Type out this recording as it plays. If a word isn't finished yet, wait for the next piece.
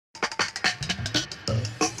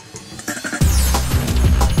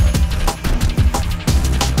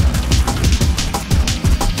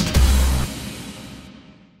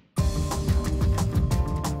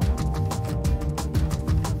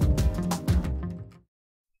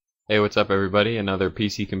Hey, what's up everybody? Another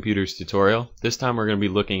PC Computers tutorial. This time we're going to be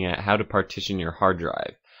looking at how to partition your hard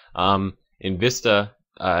drive. In Vista,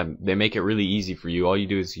 they make it really easy for you. All you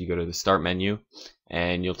do is you go to the Start menu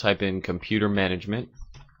and you'll type in Computer Management.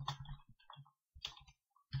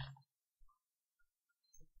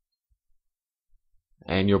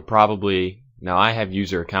 And you'll probably, now I have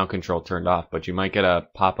user account control turned off, but you might get a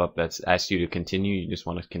pop-up that's asked you to continue. You just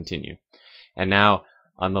want to continue. And now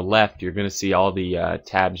on the left, you're going to see all the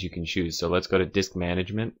tabs you can choose. So let's go to Disk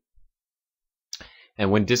Management.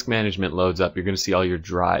 And when Disk Management loads up, you're going to see all your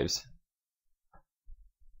drives.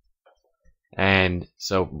 And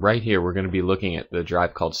so right here, we're going to be looking at the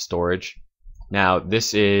drive called Storage. Now,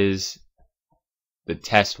 this is the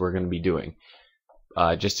test we're going to be doing,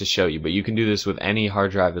 just to show you. But you can do this with any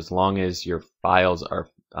hard drive as long as your files are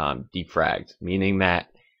defragged, meaning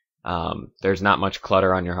that there's not much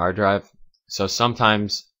clutter on your hard drive. So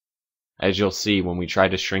sometimes, as you'll see, when we try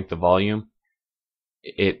to shrink the volume,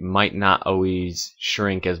 it might not always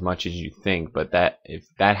shrink as much as you think, but if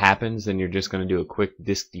that happens, then you're just going to do a quick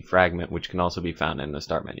disk defragment, which can also be found in the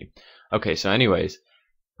Start menu. Okay, so anyways,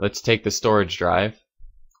 let's take the storage drive,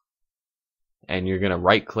 and you're going to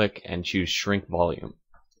right click and choose Shrink Volume.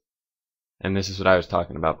 And this is what I was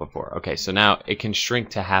talking about before. Okay, so now it can shrink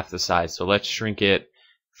to half the size, so let's shrink it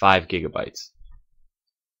 5 gigabytes.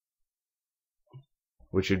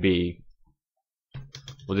 Which would be,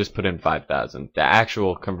 we'll just put in 5,000. The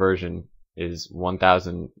actual conversion is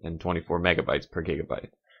 1,024 megabytes per gigabyte.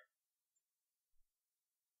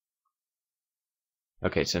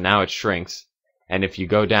 Okay, so now it shrinks, and if you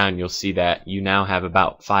go down, you'll see that you now have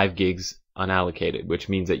about 5 gigs unallocated, which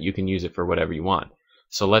means that you can use it for whatever you want.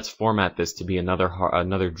 So let's format this to be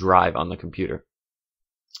another drive on the computer.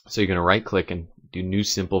 So you're going to right click and do New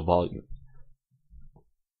Simple Volume.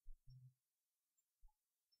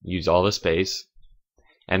 Use all the space,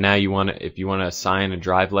 and now if you want to assign a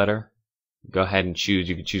drive letter, go ahead and choose.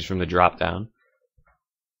 You can choose from the drop down.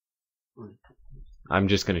 I'm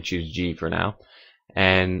just going to choose G for now,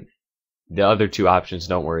 and the other two options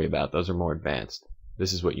don't worry about. Those are more advanced.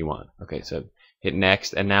 This is what you want. Okay, so hit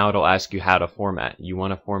next, and now it'll ask you how to format. You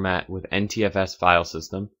want to format with NTFS file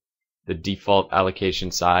system, the default allocation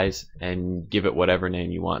size, and give it whatever name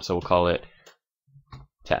you want. So we'll call it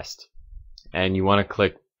test, and you want to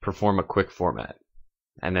click Perform a quick format,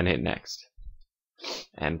 and then hit next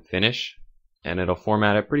and finish, and it'll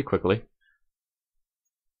format it pretty quickly.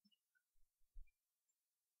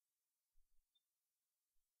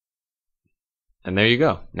 And there you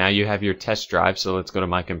go. Now you have your test drive. So let's go to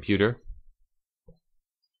My Computer,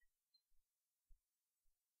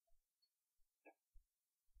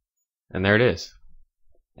 and there it is.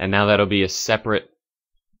 And now that'll be a separate,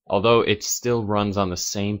 although it still runs on the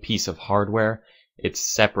same piece of hardware, it's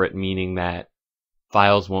separate, meaning that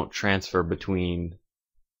files won't transfer between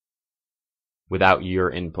without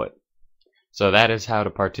your input. So that is how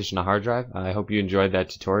to partition a hard drive. I hope you enjoyed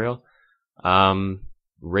that tutorial.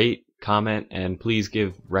 Rate, comment, and please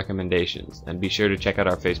give recommendations. And be sure to check out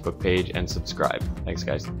our Facebook page and subscribe. Thanks,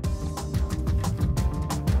 guys.